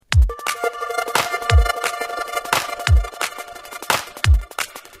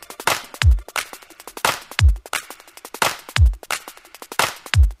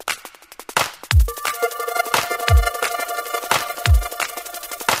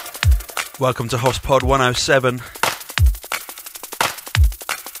Welcome to HOSPod 107.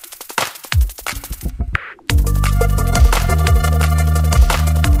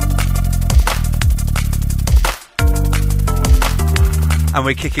 And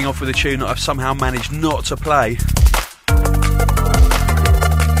we're kicking off with a tune that I've somehow managed not to play.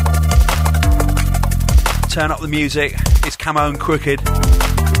 Turn up the music. It's Camo and Crooked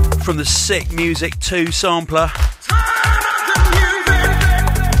from the Sick Music 2 sampler.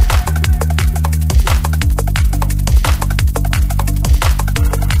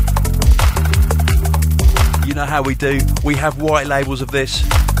 You know how we do. We have white labels of this.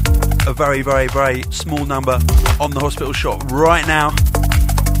 A very, very, very small number on the Hospital shop right now.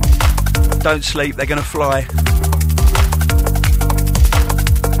 Don't sleep, they're going to fly.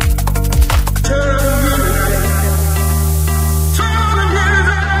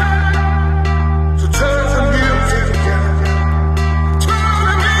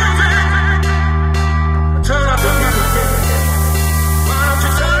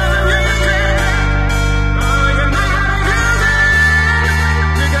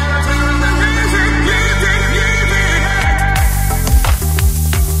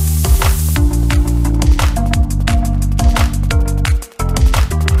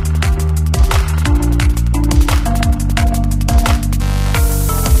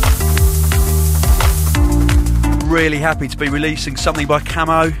 Really happy to be releasing something by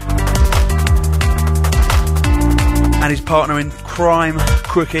Camo and his partner in crime,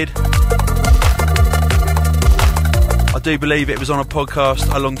 Crooked. I do believe it was on a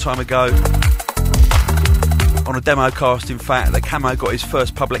podcast a long time ago, on a demo cast in fact, that Camo got his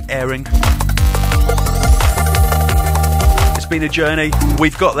first public airing. It's been a journey,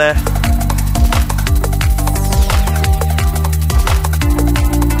 we've got there.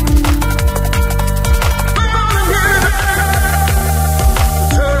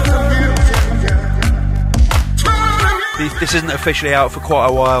 This isn't officially out for quite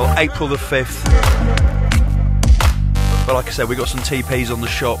a while, April the 5th. But like I said, we got some TPs on the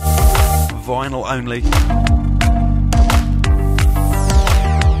shop, vinyl only.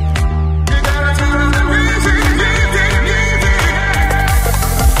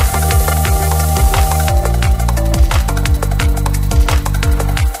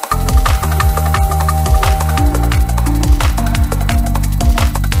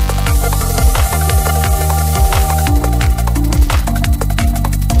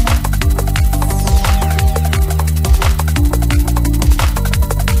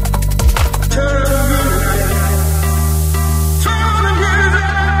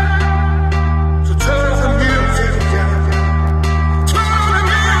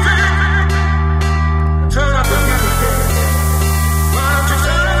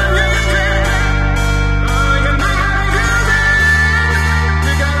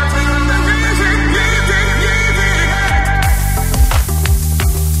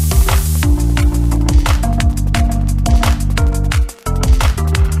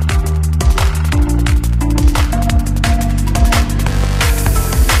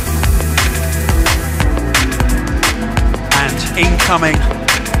 Incoming.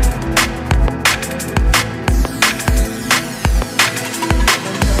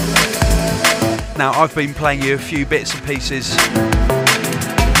 Now I've been playing you a few bits and pieces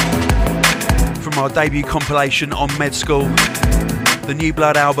from our debut compilation on Med School, the New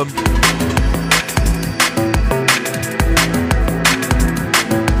Blood album.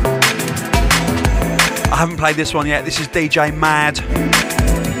 I haven't played this one yet. This is DJ Mad.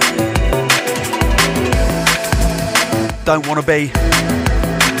 Don't want to be.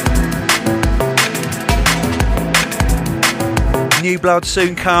 New Blood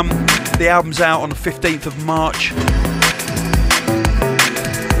soon come. The album's out on the 15th of March.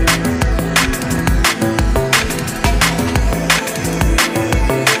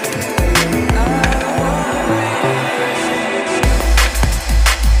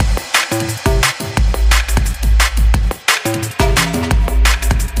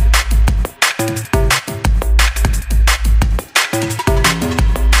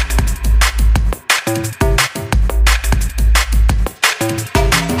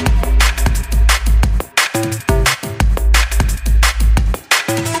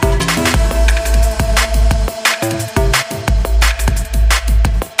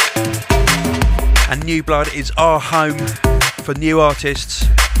 New Blood is our home for new artists,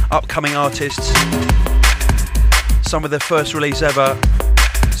 upcoming artists. Some of their first release ever,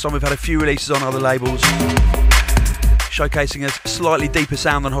 some have had a few releases on other labels, showcasing a slightly deeper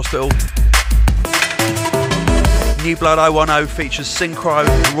sound than Hospital. New Blood 010 features Synchro,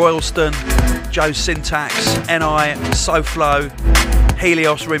 Royalston, Joe Syntax, NI, SoFlo,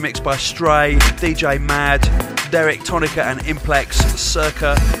 Helios remixed by Stray, DJ Mad, Derek Tonica and Implex,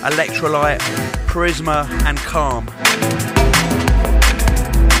 Circa, Electrolyte, Prisma and Calm.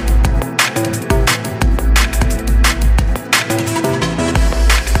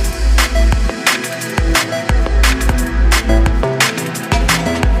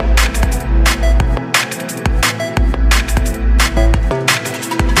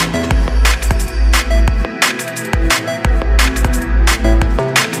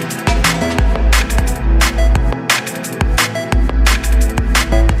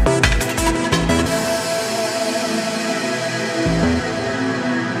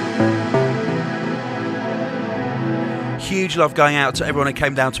 Huge love going out to everyone who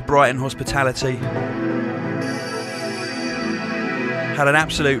came down to Brighton Hospitality. Had an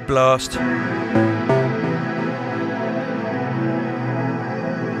absolute blast.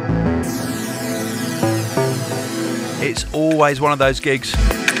 It's always one of those gigs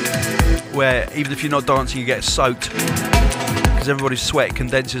where even if you're not dancing you get soaked because everybody's sweat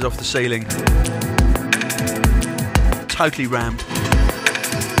condenses off the ceiling. Totally rammed.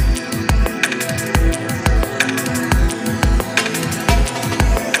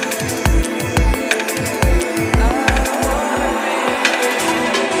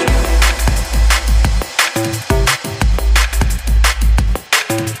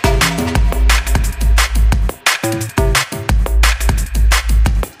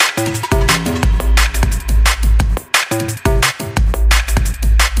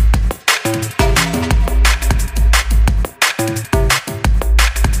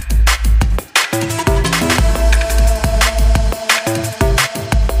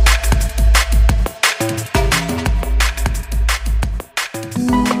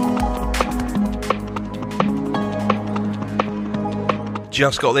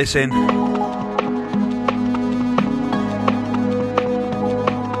 Just got this in.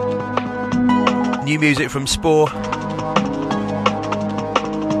 New music from Spore.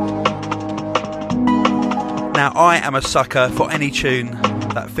 Now I am a sucker for any tune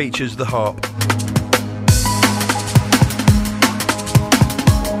that features the harp.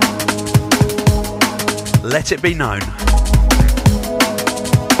 Let it be known.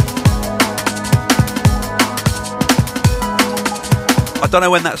 I don't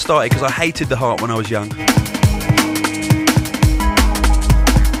know when that started because I hated the harp when I was young.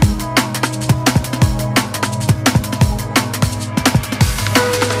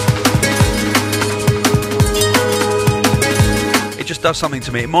 It just does something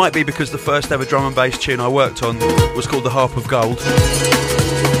to me. It might be because the first ever drum and bass tune I worked on was called The Harp of Gold.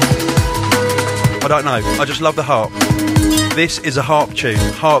 I don't know. I just love the harp. This is a harp tune.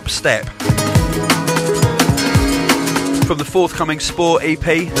 Harp Step. From the forthcoming Spore EP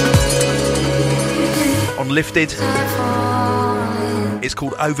on Lifted. It's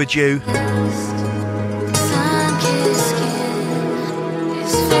called Overdue.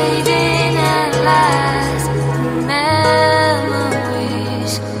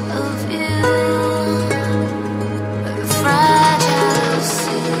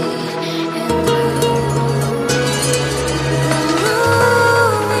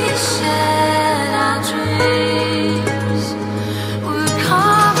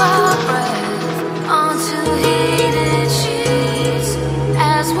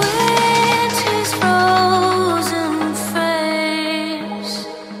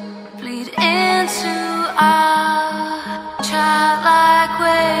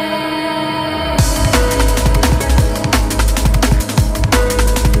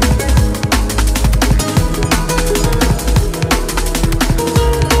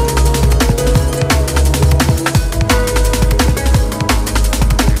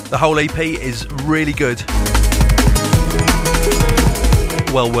 The whole EP is really good.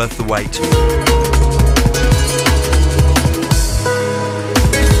 Well worth the wait.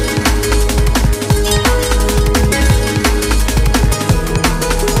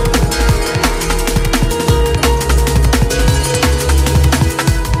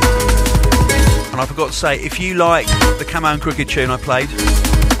 And I forgot to say, if you like the Camo and Crooked tune I played,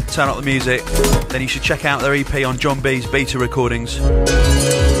 turn up the music, then you should check out their EP on John B's Beta Recordings.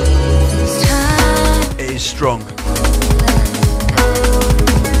 It is strong.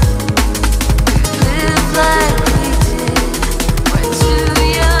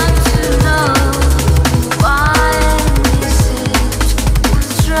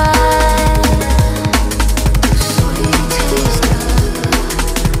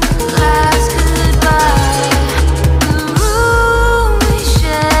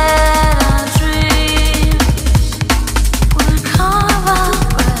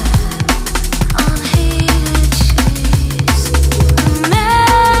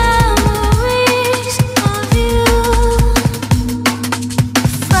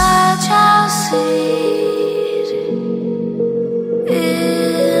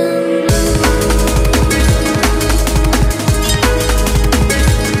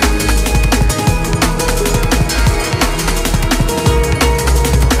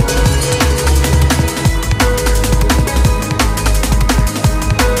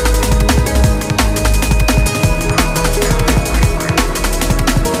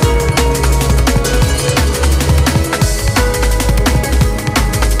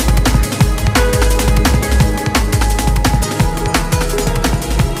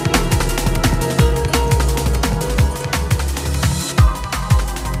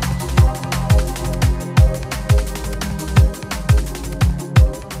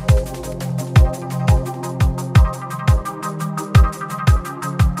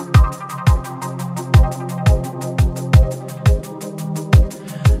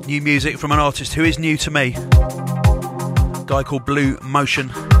 New music from an artist who is new to me. A guy called Blue Motion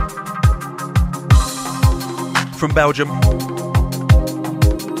from Belgium.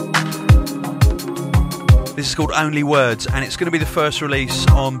 This is called Only Words, and it's going to be the first release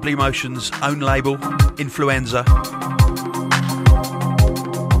on Blue Motion's own label, Influenza.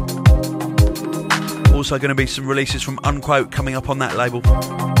 Also going to be some releases from Unquote coming up on that label.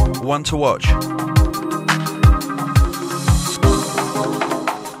 One to watch.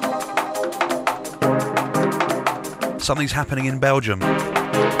 Something's happening in Belgium. I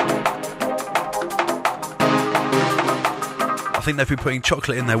think they've been putting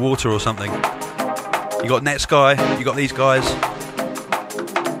chocolate in their water or something. You got Netsky, you got these guys.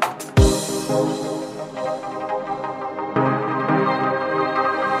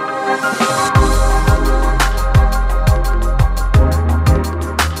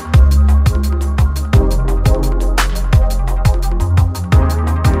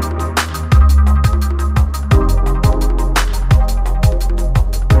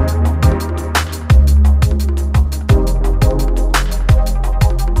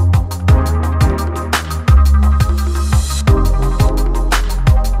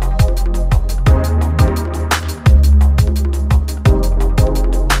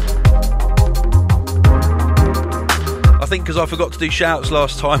 Because I forgot to do shouts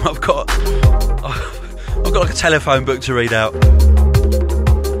last time, I've got like a telephone book to read out.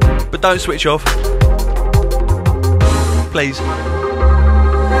 But don't switch off, please.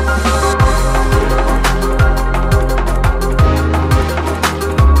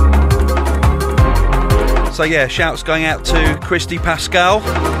 So yeah, shouts going out to Christy Pascal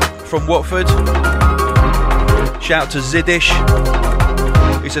from Watford. Shout to Ziddish.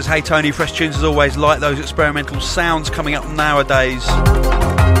 He says, hey Tony, fresh tunes as always, like those experimental sounds coming up nowadays.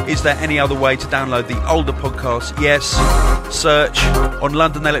 Is there any other way to download the older podcasts? Yes, search on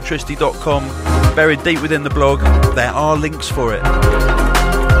londonelectricity.com, buried deep within the blog, there are links for it.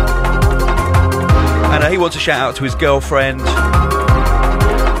 And he wants a shout out to his girlfriend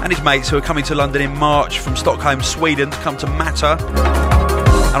and his mates who are coming to London in March from Stockholm, Sweden to come to Matter.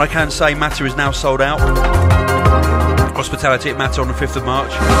 And I can say Matter is now sold out. Hospitality at Matter on the 5th of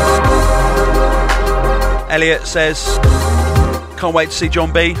March. Elliot says, can't wait to see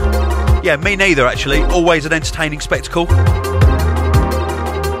John B. Yeah, me neither actually. Always an entertaining spectacle.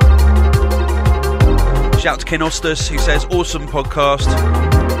 Shout to Ken Ostus, who says, awesome podcast.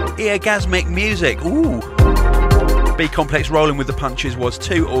 Eargasmic music. Ooh. B-Complex rolling with the punches was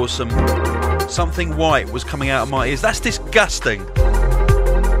too awesome. Something white was coming out of my ears. That's disgusting.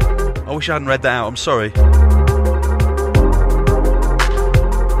 I wish I hadn't read that out. I'm sorry.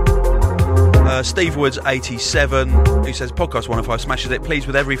 Steve Woods 87, who says Podcast 105 smashes it. Please,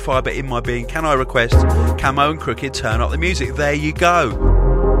 with every fibre in my being, can I request Camo and Crooked turn up the music? There you go.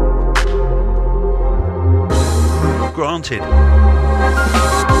 Granted.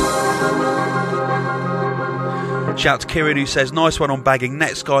 Shout to Kieran, who says nice one on bagging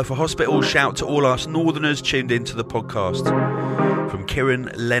Netsky for hospital. Shout to all us northerners tuned into the podcast. From Kieran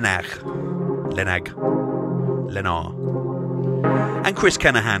Lenag. And Chris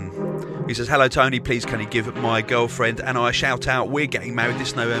Kenahan. He says, hello Tony, please can you give my girlfriend and I a shout out? We're getting married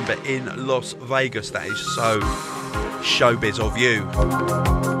this November in Las Vegas. That is so showbiz of you.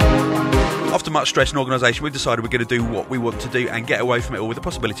 After much stress and organisation, we've decided we're going to do what we want to do and get away from it all with the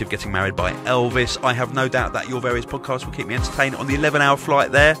possibility of getting married by Elvis. I have no doubt that your various podcasts will keep me entertained on the 11-hour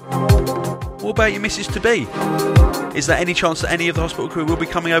flight there. What about your missus to be? Is there any chance that any of the hospital crew will be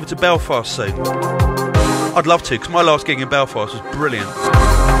coming over to Belfast soon? I'd love to, because my last gig in Belfast was brilliant.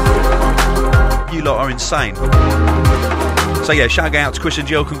 You lot are insane. So yeah, shout out to Chris and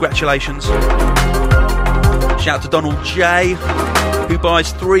Jill, congratulations. Shout out to Donald J, who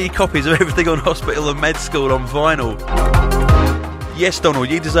buys 3 copies of everything on Hospital and Med School on vinyl. Yes, Donald,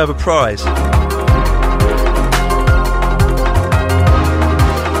 you deserve a prize.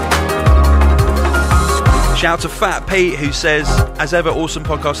 Shout out to Fat Pete, who says, as ever, awesome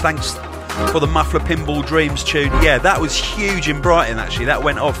podcast, thanks for the Muffler Pinball Dreams tune. Yeah, that was huge in Brighton actually, that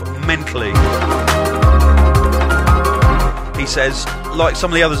went off mentally. He says, like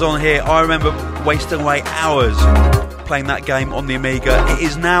some of the others on here, I remember wasting away hours playing that game on the Amiga. It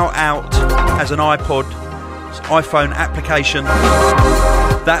is now out as an iPhone application.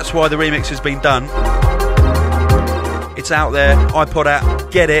 That's why the remix has been done. It's out there, iPod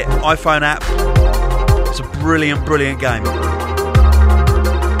app, get it, iPhone app. It's a brilliant, brilliant game.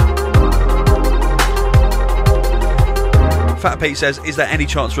 Fat Pete says, is there any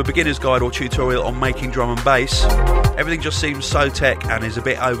chance for a beginner's guide or tutorial on making drum and bass? Everything just seems so tech and is a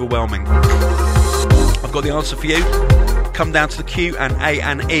bit overwhelming. I've got the answer for you. come down to the Q and A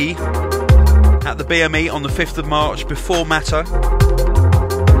and E at the BME on the 5th of March before Matter.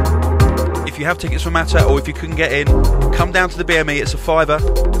 If you have tickets for Matter or if you couldn't get in, come down to the BME, it's a £5.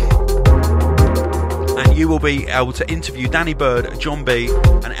 And you will be able to interview Danny Bird, John B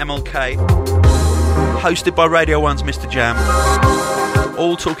and MLK, hosted by Radio 1's Mr. Jam,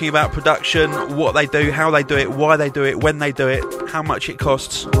 all talking about production, what they do, how they do it, why they do it, when they do it, how much it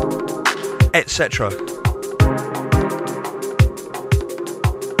costs, etc.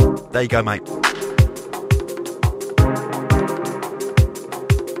 There you go, mate.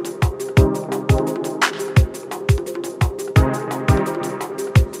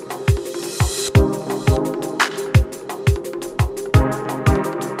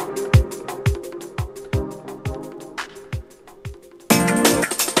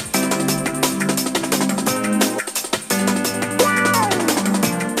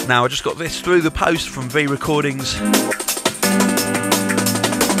 Now, I just got this through the post from V Recordings.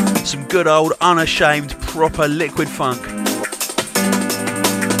 Some good old, unashamed, proper liquid funk.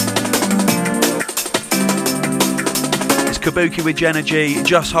 It's Kabuki with Genergy,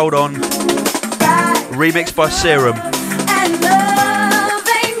 Just Hold On, remixed by Serum. And love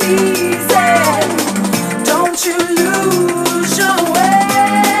ain't easy. Don't you lose your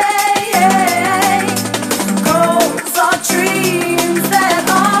way. Goals are dreams that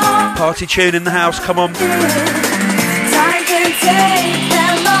are Party tune in the house, come on. time can take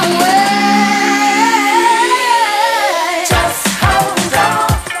them away. Just hold on.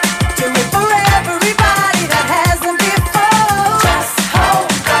 Do it for everybody that hasn't before. Just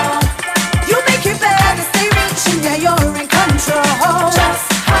hold on. You make it better, stay rich, and yeah, you're in control. Just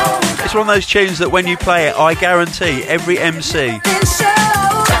hold on. It's one of those tunes that when you play it, I guarantee every MC Then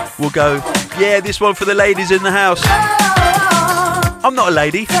show. will go, yeah, this one for the ladies in the house. I'm not a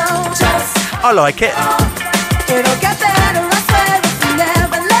lady, Just I like it. it'll get better, I swear, if you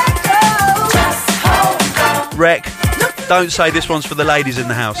never let go. Just hold on. Rec, don't say this one's for the ladies in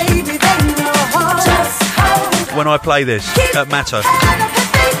the house Baby, they know. Just hold on. when I play this at Matter. Head up your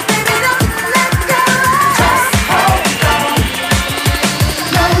face, baby, don't let go. Just hold on.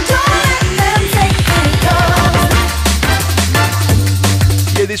 No, don't let them take control.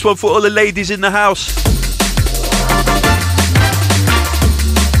 Yeah, this one for all the ladies in the house.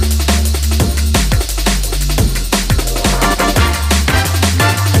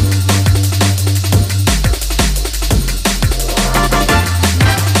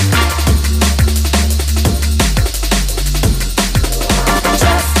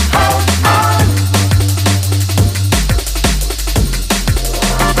 Just hold on.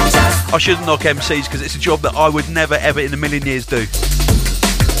 Just I shouldn't knock MCs because it's a job that I would never ever in a million years do.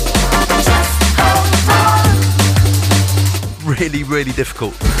 hold on. Really, really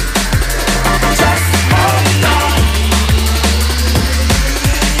difficult. Just hold on.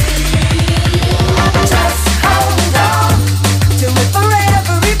 Just hold on. Do it for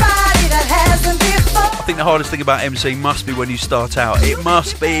everybody that hasn't before. I think the hardest thing about MC must be when you start out. It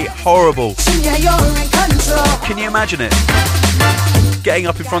must be horrible. Yeah, you're in control. Can you imagine it? Getting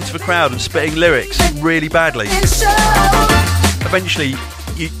up in front of a crowd and spitting lyrics really badly. And show. Eventually,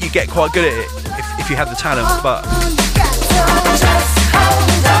 you get quite good at it if you have the talent, but Just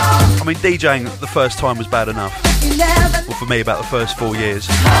hold on. I mean, DJing the first time was bad enough. You never Well, for me, about the first 4 years.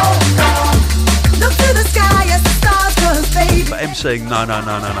 hold on. Look to the sky as the stars, 'cause baby, But MCing, no. hold on.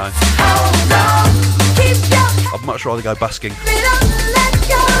 Keep your head, I'd much rather go busking. don't let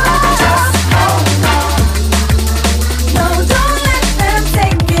go. Just hold on. No, don't let them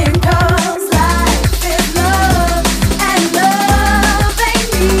take it, 'cause life is love, and love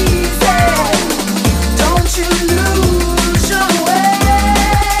ain't easy. Don't you lose your way.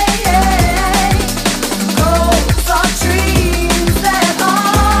 Goals are dreams that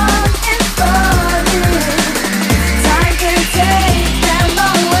aren't funny. Time can take them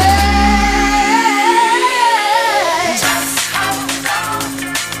away. Just hold on.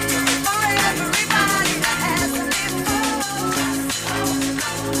 For everybody that hasn't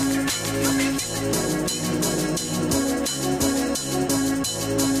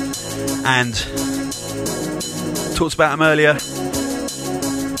And talked about them earlier.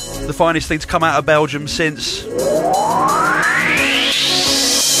 The finest thing to come out of Belgium since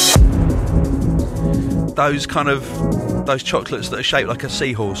those chocolates that are shaped like a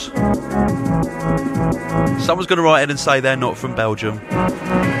seahorse. Someone's going to write in and say they're not from Belgium,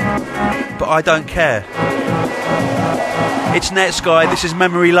 but I don't care. It's Netsky, this is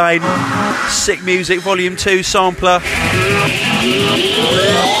Memory Lane, Sick Music Volume 2 sampler.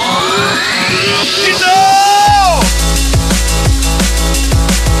 No!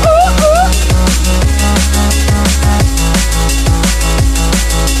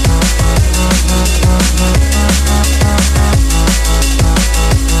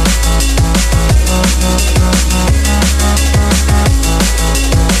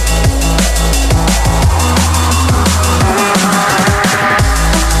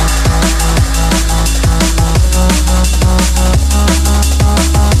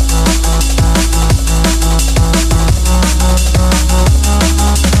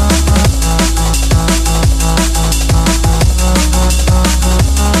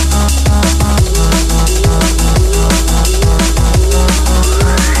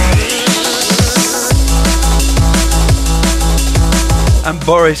 And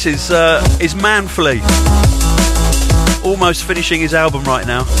Boris is manfully almost finishing his album right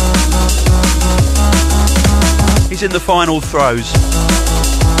now. He's in the final throes.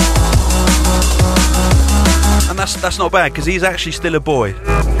 And that's not bad, because he's actually still a boy.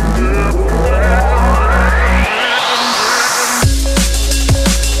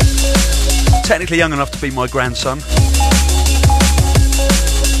 Technically young enough to be my grandson.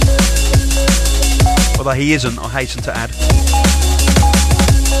 Although he isn't, I hasten to add.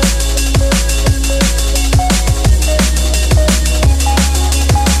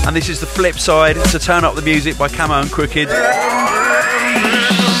 And this is the flip side to Turn Up the Music by Camo and Crooked.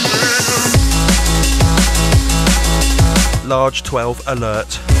 Large 12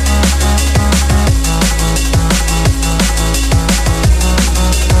 alert.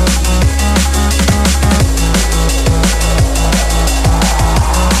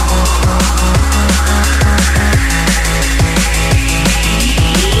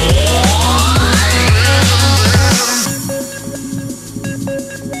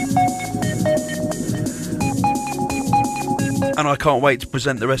 And I can't wait to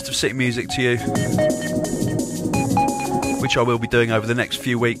present the rest of City Music to you, which I will be doing over the next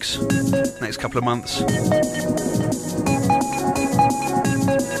few weeks, next couple of months.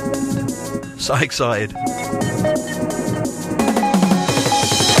 So excited.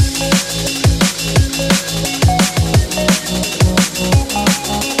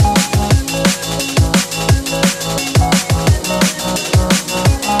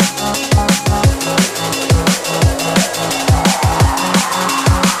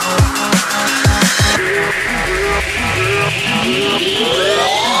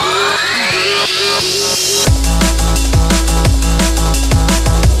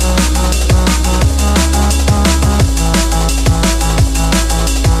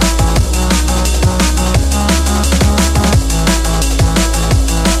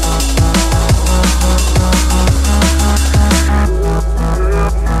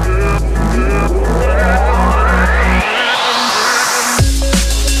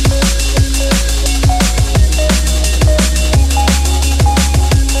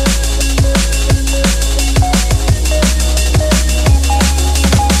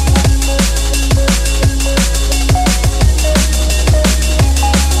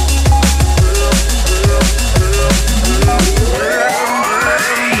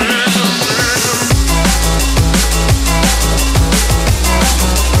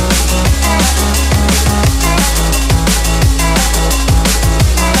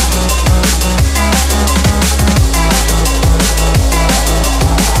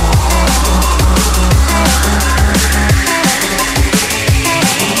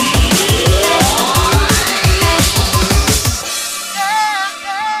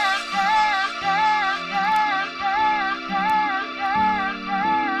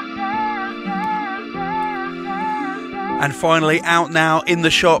 And finally, out now in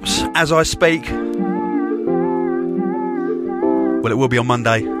the shops as I speak. Well, it will be on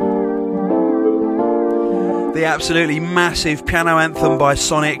Monday. The absolutely massive piano anthem by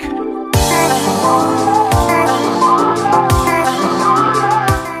Sonic.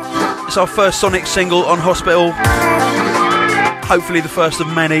 It's our first Sonic single on Hospital. Hopefully the first of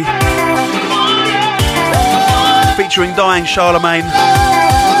many. Featuring Dying Charlemagne.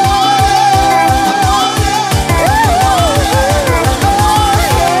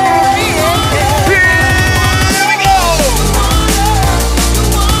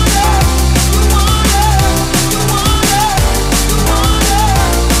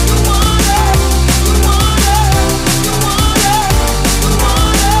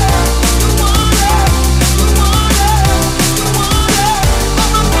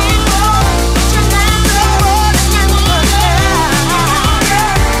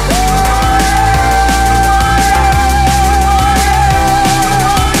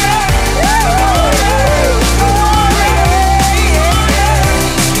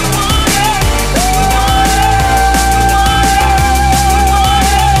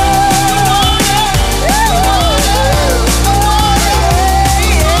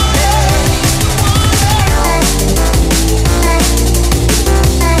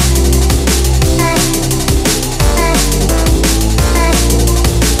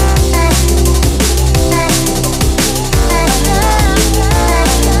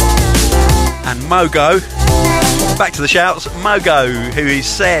 Mogo, back to the shouts, Mogo, who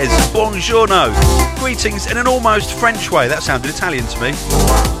says, Buongiorno, greetings in an almost French way, that sounded Italian to me.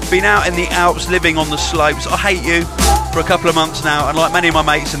 Been out in the Alps, living on the slopes, I hate you, for a couple of months now, and like many of my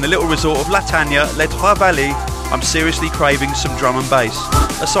mates in the little resort of La Tagna, Les Trois Vallées, I'm seriously craving some drum and bass.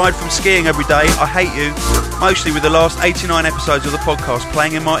 Aside from skiing every day, I hate you. Mostly with the last 89 episodes of the podcast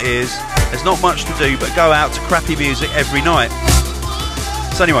playing in my ears, there's not much to do but go out to crappy music every night.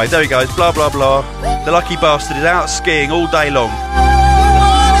 So anyway, there he goes, blah blah blah. The lucky bastard is out skiing all day long.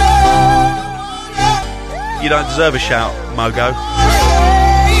 You don't deserve a shout, Mogo.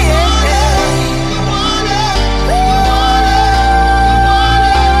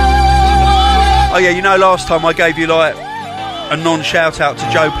 Oh yeah, you know last time I gave you like a non-shout out to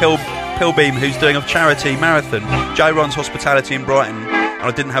Joe Pilbeam, who's doing a charity marathon. Joe runs hospitality in Brighton and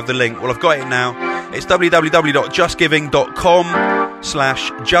I didn't have the link. Well, I've got it now. It's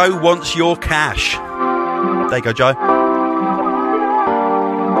www.justgiving.com/Joe wants your cash. There you go, Joe.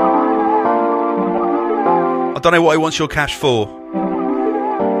 I don't know what he wants your cash for.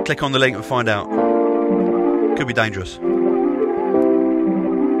 Click on the link and find out. Could be dangerous.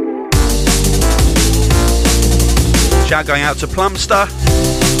 Shout going out to Plumster,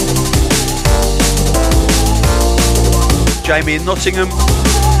 Jamie in Nottingham.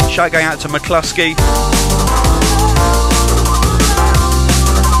 Shout going out to McCluskey,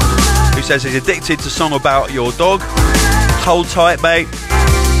 who says he's addicted to Song About Your Dog. Hold tight, mate.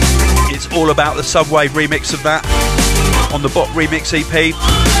 It's all about the Subwave remix of that on the Bot Remix EP.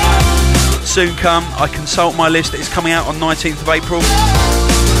 Soon come. I consult my list. It's coming out on 19th of April.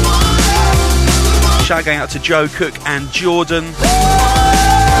 Shout going out to Joe Cook and Jordan,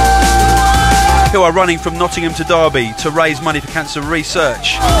 who are running from Nottingham to Derby to raise money for cancer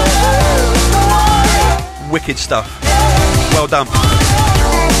research. Wicked stuff. Well done.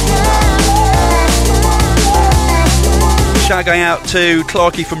 Shout going out to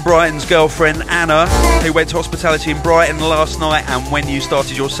Clarky from Brighton's girlfriend Anna, who went to hospitality in Brighton last night, and when you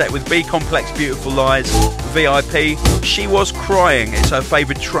started your set with B Complex Beautiful Lies VIP, she was crying. It's her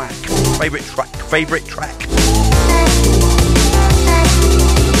favourite track. Favourite track.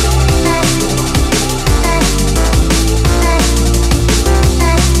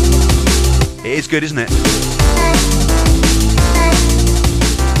 It is good, isn't it?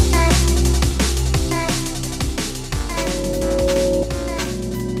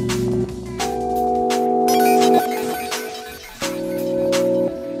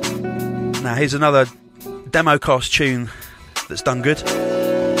 Now here's another demo cast tune that's done good.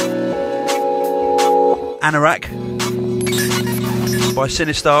 Anorak by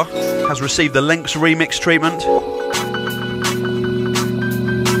Sinistar has received the Lynx remix treatment.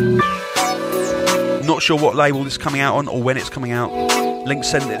 Not sure what label this is coming out on or when it's coming out. Lynx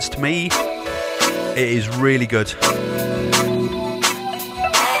sent it to me. It is really good.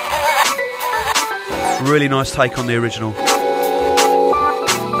 Really nice take on the original.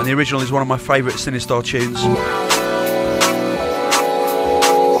 And the original is one of my favourite Sinistar tunes.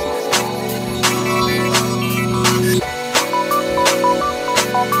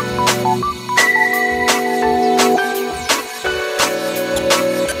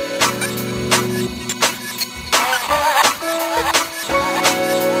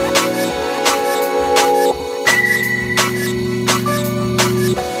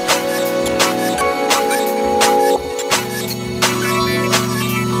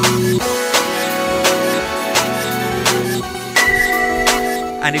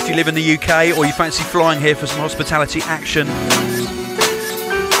 And if you live in the UK or you fancy flying here for some hospitality action,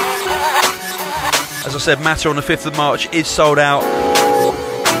 as I said, Matter on the 5th of March is sold out.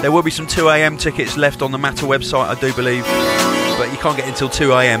 There will be some 2 AM tickets left on the Matter website, I do believe, but you can't get until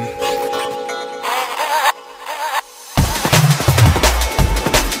 2 AM.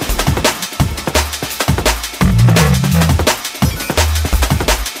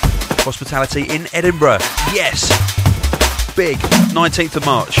 Hospitality in Edinburgh, yes! Big, 19th of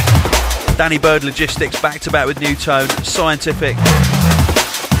March. Danny Bird Logistics back to back with New Tone, Scientific,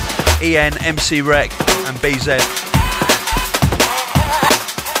 EN, MC Rec and BZ.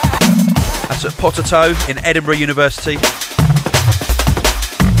 That's at Pottertoe in Edinburgh University.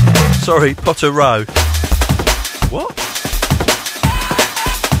 Sorry, Potter Row. What?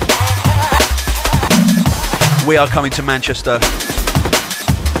 We are coming to Manchester.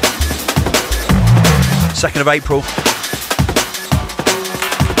 2nd of April.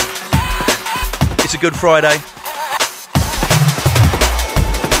 It's a Good Friday.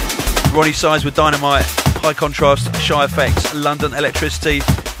 Ronnie Size with Dynamite, High Contrast, Shy Effects, London Electricity,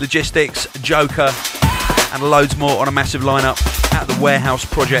 Logistics, Joker, and loads more on a massive lineup at the Warehouse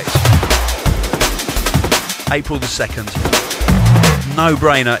Project. April the 2nd. No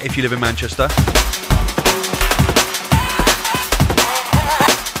brainer if you live in Manchester.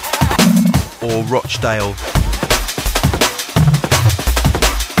 Or Rochdale.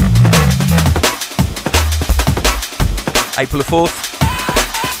 April the 4th.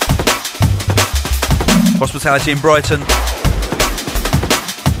 Hospitality in Brighton.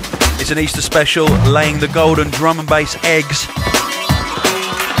 It's an Easter special, laying the golden drum and bass eggs.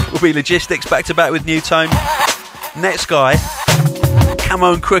 Will be Logistics back to back with New Tone, Netsky,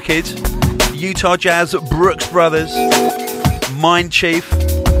 Camo and Crooked, Utah Jazz, Brooks Brothers, Mischief.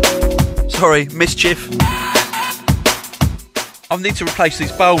 I need to replace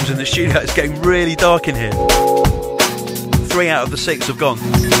these bulbs in the studio, it's getting really dark in here. 3 out of the 6 have gone.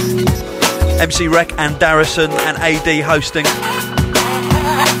 MC Rec and Darrison and AD hosting.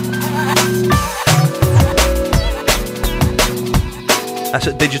 That's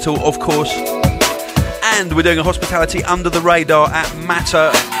at Digital, of course. And we're doing a hospitality under the radar at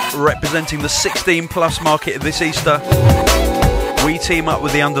Matter, representing the 16 plus market this Easter. We team up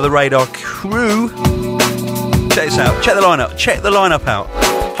with the Under the Radar crew. Check this out, check the lineup out.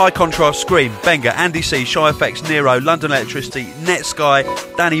 High Contrast, Scream, Benga, Andy C, Shy Effects, Nero, London Electricity, Netsky,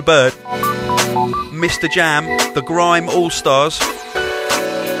 Danny Bird, Mr. Jam, The Grime All-Stars,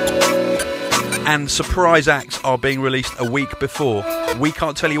 and surprise acts are being released a week before. We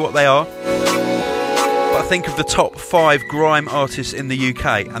can't tell you what they are, but think of the top 5 grime artists in the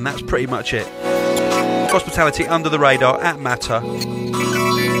UK, and that's pretty much it. Hospitality under the radar at Matter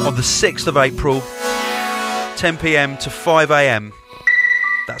on the 6th of April, 10 PM to 5 AM.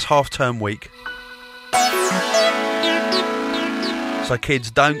 That's half-term week. So kids,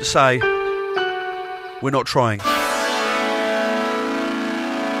 don't say we're not trying.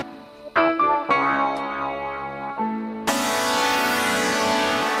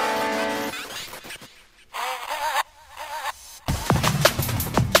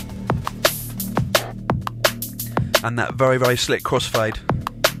 And that very, very slick crossfade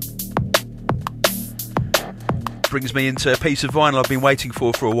brings me into a piece of vinyl I've been waiting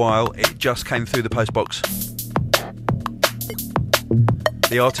for a while. It just came through the post box.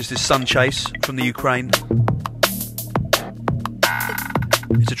 The artist is Sunchase from the Ukraine.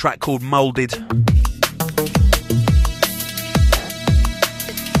 It's a track called Moulded.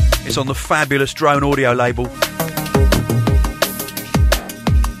 It's on the fabulous Drone Audio label.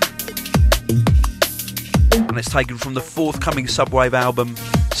 And it's taken from the forthcoming Subwave album,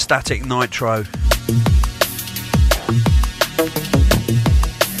 Static Nitro.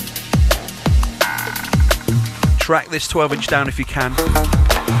 Track this 12-inch down if you can.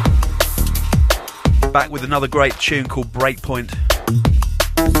 Back with another great tune called Breakpoint.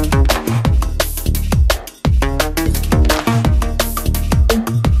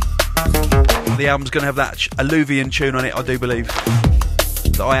 The album's going to have that Alluvian tune on it, I do believe,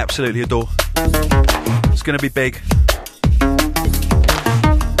 that I absolutely adore. It's going to be big.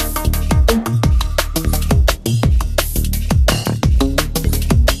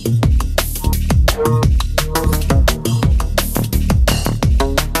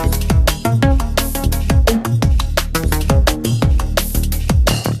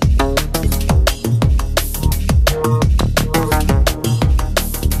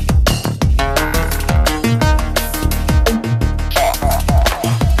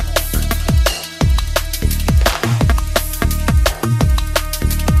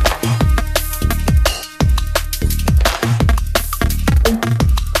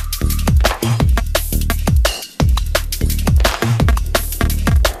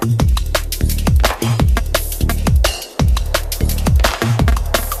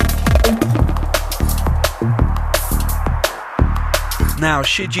 Now,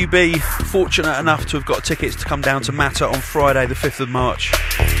 should you be fortunate enough to have got tickets to come down to Matter on Friday the 5th of March,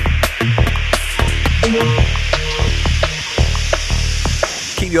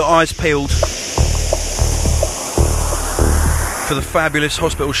 keep your eyes peeled for the fabulous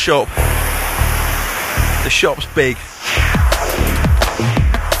Hospital shop. The shop's big.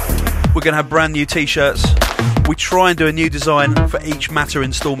 We're going to have brand new t-shirts. We try and do a new design for each Matter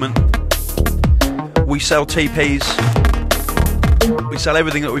instalment. We sell TPs. We sell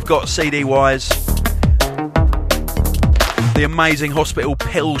everything that we've got CD-wise. The amazing Hospital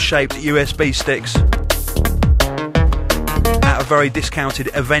pill-shaped USB sticks at a very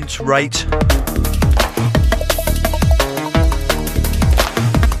discounted event rate.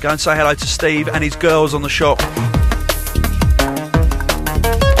 Go and say hello to Steve and his girls on the shop.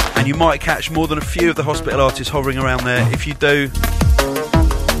 And you might catch more than a few of the Hospital artists hovering around there. If you do,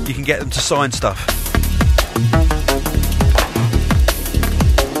 you can get them to sign stuff.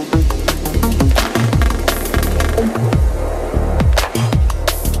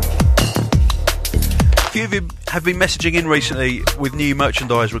 A few of you have been messaging in recently with new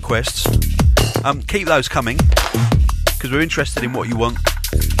merchandise requests. Keep those coming, because we're interested in what you want.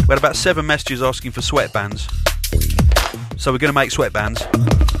 We had about 7 messages asking for sweatbands. So we're going to make sweatbands,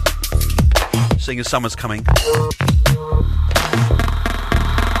 seeing as summer's coming.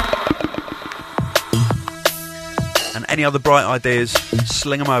 And any other bright ideas,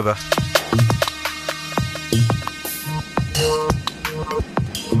 sling them over.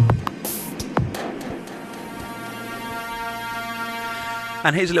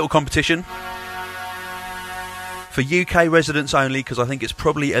 And here's a little competition for UK residents only, because I think it's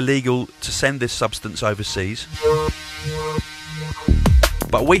probably illegal to send this substance overseas.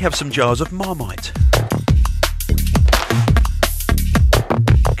 But we have some jars of Marmite,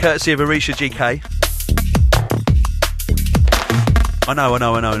 courtesy of Arisha GK. I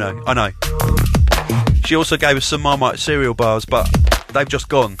know. She also gave us some Marmite cereal bars, but they've just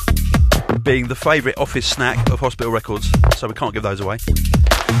gone, being the favourite office snack of Hospital Records, so we can't give those away.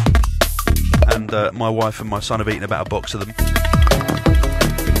 And my wife and my son have eaten about a box of them.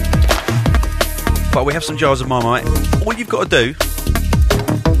 But we have some jars of Marmite. All you've got to do,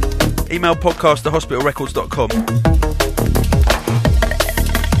 email podcast@hospitalrecords.com.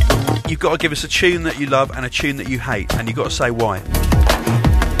 You've got to give us a tune that you love and a tune that you hate, and you've got to say why.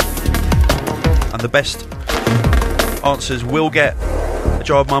 And the best answers will get a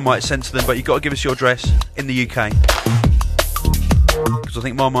jar of Marmite sent to them, but you've got to give us your address in the UK, because I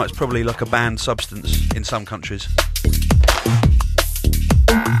think Marmite's probably like a banned substance in some countries.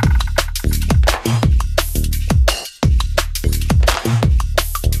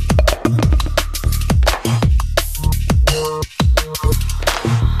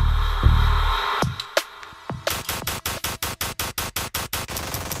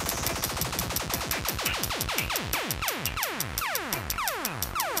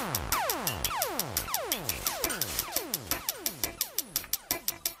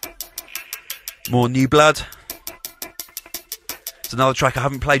 More New Blood. It's another track I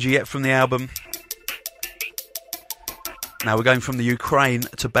haven't played you yet from the album. Now we're going from the Ukraine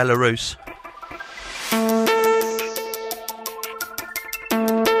to Belarus.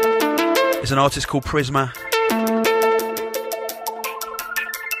 It's an artist called Prisma.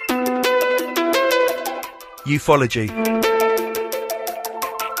 Ufology.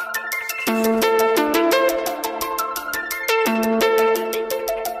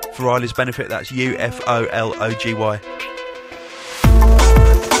 For Riley's benefit, that's UFOLOGY.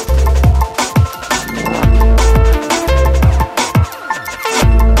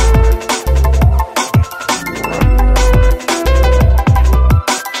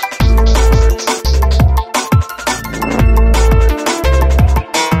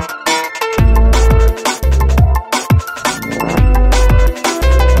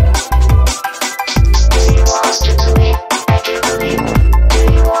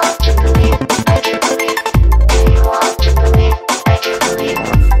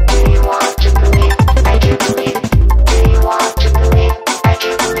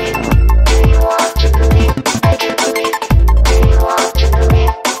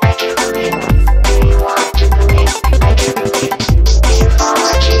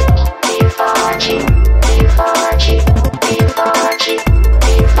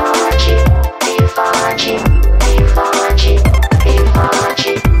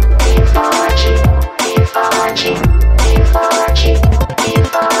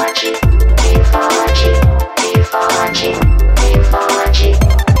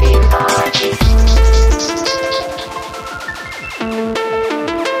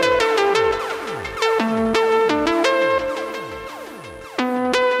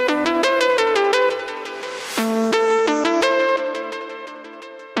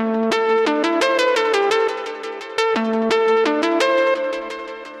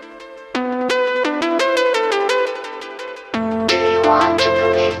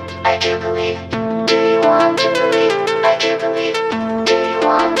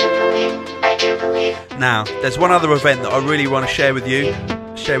 Now, there's one other event that I really want to share with you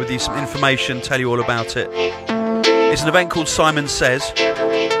some information, tell you all about it. It's an event called Simon Says.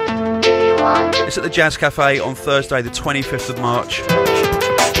 It's at the Jazz Cafe on Thursday the 25th of March.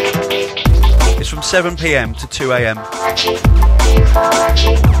 It's from 7 PM to 2 AM.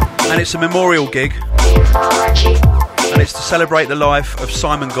 And it's a memorial gig. And it's to celebrate the life of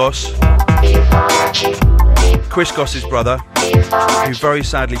Simon Goss, Chris Goss's brother, who very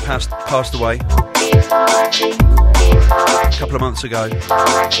sadly passed away a couple of months ago.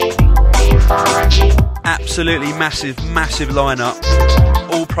 Absolutely massive lineup.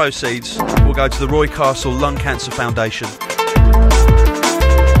 All proceeds will go to the Roy Castle Lung Cancer Foundation.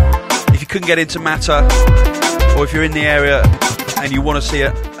 If you couldn't get into Matter, or if you're in the area and you want to see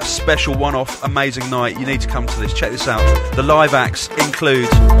a special one-off amazing night, you need to come to this. Check this out. The live acts include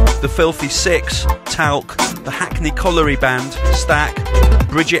the Filthy Six, Talc, the Hackney Colliery Band, Stack,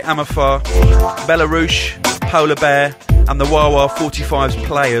 Bridget Amafar, Belarus, Polar Bear, and the Wawa 45's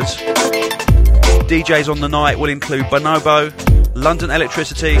Players. DJs on the night will include Bonobo, London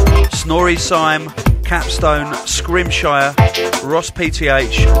Electricity, Snorri Syme, Capstone, Scrimshire, Ross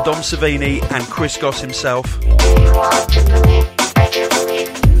PTH, Dom Savini, and Chris Goss himself.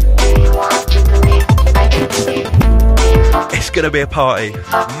 It's going to be a party,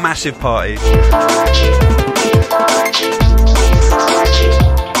 massive party.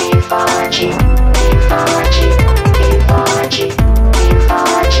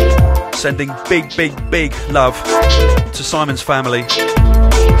 Sending big love to Simon's family.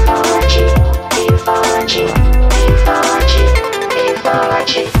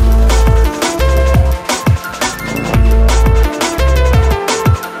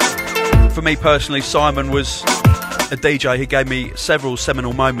 For me personally, Simon was a DJ who gave me several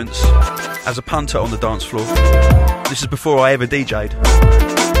seminal moments as a punter on the dance floor. This is before I ever DJ'd.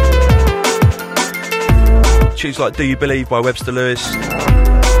 Tunes like Do You Believe by Webster Lewis,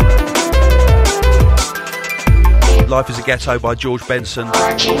 Life is a Ghetto by George Benson.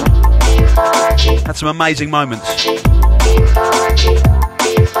 Had some amazing moments.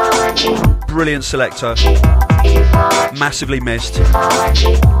 Brilliant selector. Massively missed.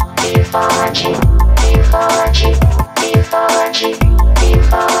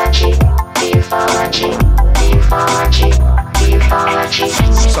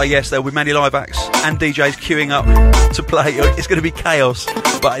 So yes, there will be many live acts and DJs queuing up to play. It's going to be chaos,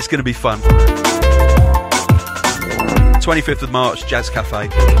 but it's going to be fun. 25th of March, Jazz Cafe.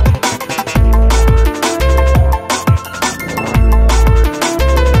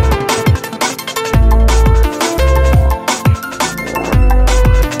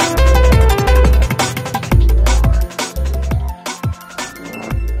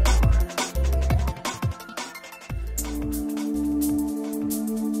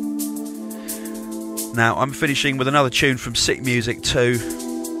 Now, I'm finishing with another tune from Sick Music 2.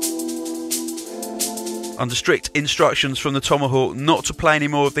 Under strict instructions from the Tomahawk not to play any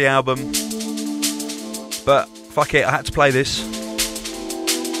more of the album. But, fuck it, I had to play this.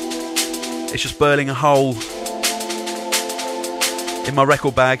 It's just burning a hole in my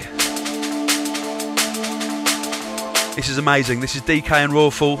record bag. This is amazing. This is DK and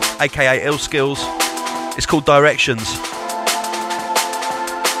Rawful, aka Ill Skills. It's called Directions.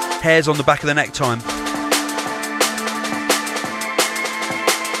 Hairs on the back of the neck time.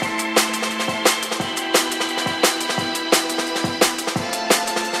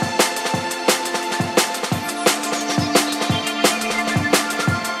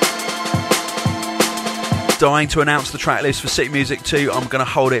 Dying to announce the track list for Sick Music 2. I'm going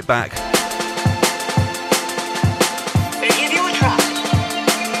to hold it back. They give you a try.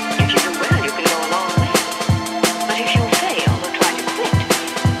 If you do well, you can go a long way. But if you fail or try to quit,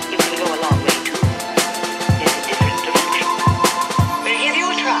 you can go a long way too. In a different direction. They give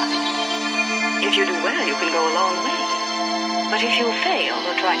you a try. If you do well, you can go a long way. But if you fail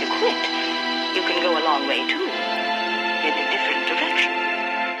or try to quit, you can go a long way too. In a different direction.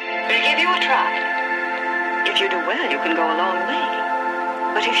 They give you a try. If you do well, you can go a long way.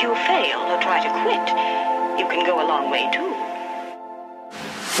 But if you fail or try to quit, you can go a long way too.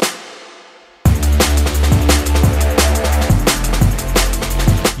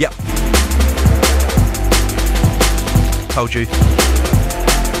 Yep. Told you.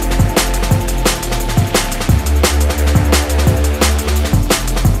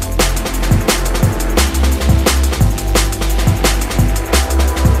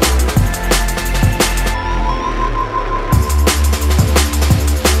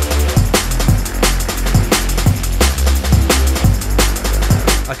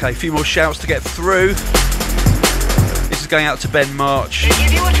 Okay, a few more shouts to get through. This is going out to Ben March,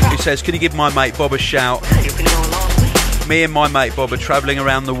 who says, can you give my mate Bob a shout? Me and my mate Bob are travelling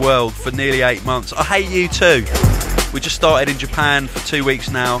around the world for nearly 8 months. I hate you too. We just started in Japan for 2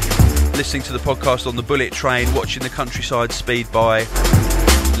 weeks now, listening to the podcast on the bullet train, watching the countryside speed by,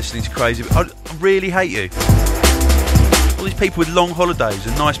 listening to crazy... I really hate you. All these people with long holidays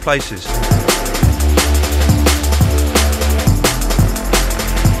and nice places.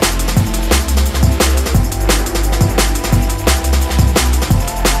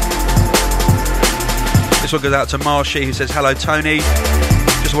 This one goes out to Marshy, who says, hello Tony,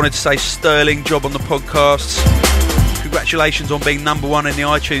 just wanted to say sterling job on the podcasts. Congratulations on being number 1 in the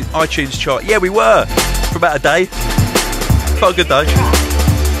iTunes chart. Yeah, we were, for about a day. Quite a good day.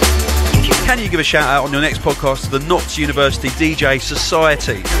 Can you give a shout out on your next podcast to the Notts University DJ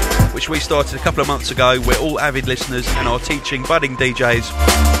Society, which we started a couple of months ago. We're all avid listeners and are teaching budding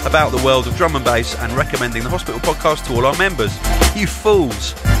DJs about the world of drum and bass and recommending the Hospital podcast to all our members. You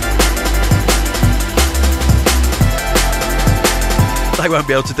fools! They won't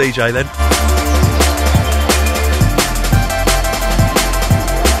be able to DJ then.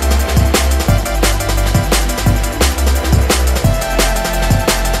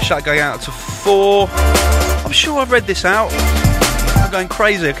 Shout going out to 4. I'm sure I've read this out. I'm going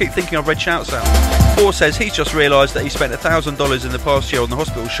crazy. I keep thinking I've read shouts out. 4 says he's just realised that he spent $1,000 in the past year on the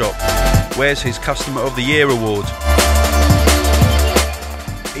hospital shop. Where's his Customer of the Year award?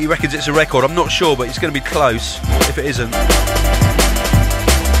 He reckons it's a record. I'm not sure, but it's going to be close if it isn't.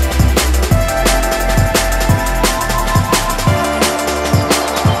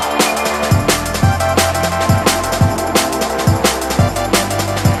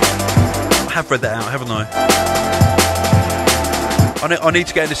 I have read that out, haven't I? I need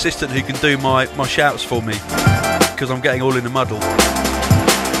to get an assistant who can do my shouts for me, because I'm getting all in a muddle.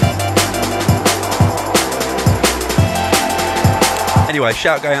 Anyway,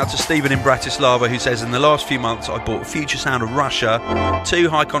 shout going out to Stephen in Bratislava, who says, in the last few months I bought Future Sound of Russia, 2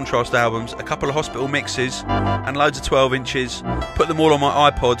 high contrast albums, a couple of hospital mixes and loads of 12 inches, put them all on my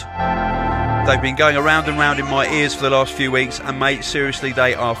iPod. They've been going around and round in my ears for the last few weeks, and mate, seriously,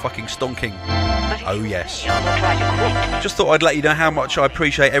 they are fucking stonking. Oh yes. Just thought I'd let you know how much I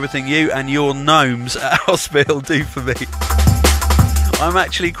appreciate everything you and your gnomes at hospital do for me. I'm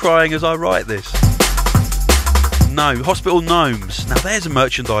actually crying as I write this. No, hospital gnomes. Now there's a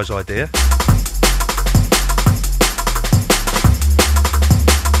merchandise idea.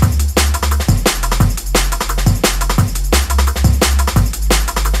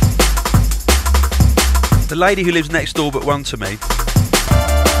 The lady who lives next door but one to me.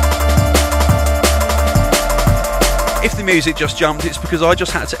 If the music just jumped, it's because I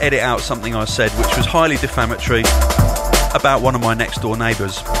just had to edit out something I said which was highly defamatory about one of my next door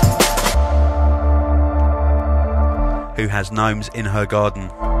neighbours who has gnomes in her garden.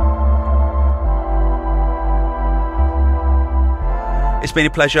 It's been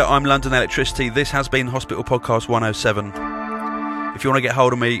a pleasure. I'm London Electricity. This has been Hospital Podcast 107. If you want to get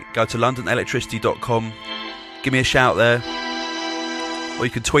hold of me, go to londonelectricity.com. Give me a shout there, or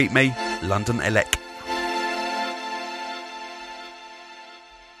you can tweet me, London Elec.